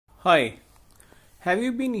Hi, have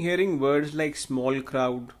you been hearing words like small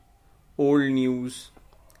crowd, old news,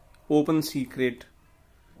 open secret,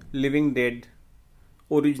 living dead,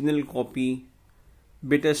 original copy,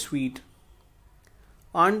 bittersweet?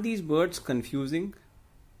 Aren't these words confusing?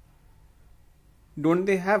 Don't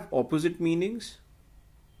they have opposite meanings?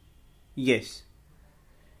 Yes,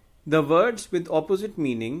 the words with opposite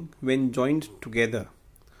meaning, when joined together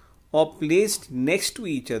or placed next to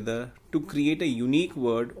each other to create a unique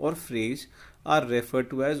word or phrase, are referred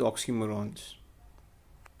to as oxymorons.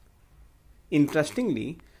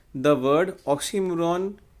 Interestingly, the word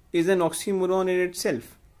oxymoron is an oxymoron in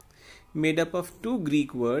itself, made up of two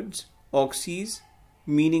Greek words, oxys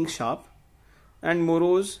meaning sharp and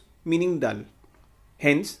moros meaning dull.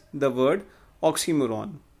 Hence the word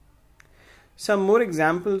oxymoron. Some more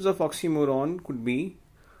examples of oxymoron could be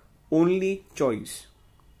only choice,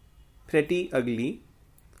 pretty ugly,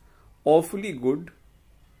 awfully good,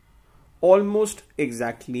 almost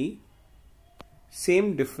exactly,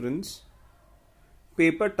 same difference,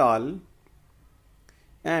 paper towel,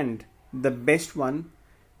 and the best one,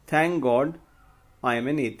 thank God I am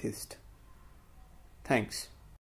an atheist. Thanks.